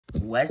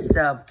What's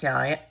up,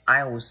 Kelly?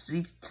 I will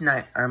sleep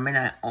tonight or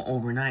midnight or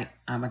overnight.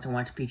 I'm about to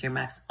watch PJ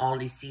Masks all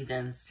these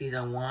seasons.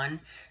 Season 1,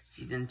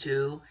 Season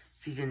 2,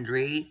 Season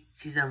 3,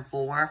 Season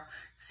 4,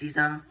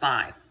 Season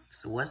 5.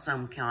 So what's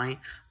up, Kelly?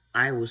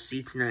 I will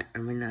sleep tonight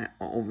or midnight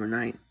or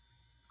overnight.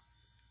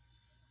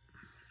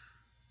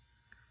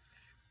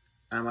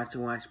 I'm about to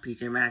watch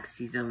PJ Masks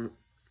Season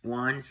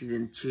 1,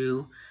 Season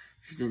 2,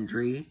 Season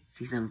 3,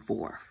 Season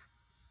 4.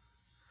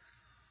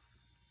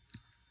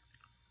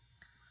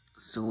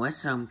 So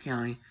what's up,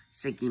 Kelly?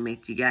 Sicky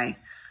Matey Guy.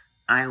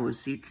 I will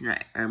see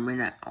tonight or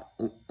midnight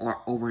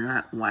or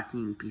overnight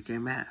watching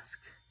PJ Masks.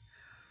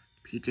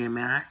 PJ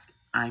Masks,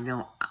 I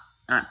know,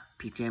 not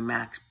PJ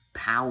Masks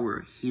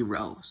Power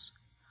Heroes.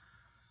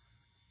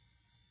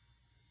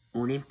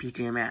 Only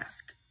PJ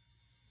Masks.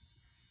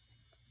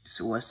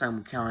 So what's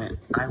up, Kelly?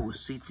 I will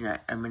see tonight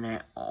or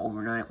midnight or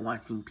overnight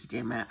watching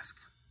PJ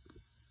Masks.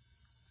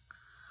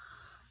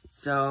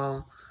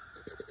 So,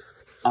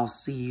 I'll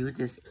see you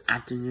this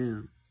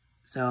afternoon.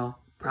 So,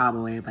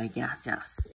 probably by gas.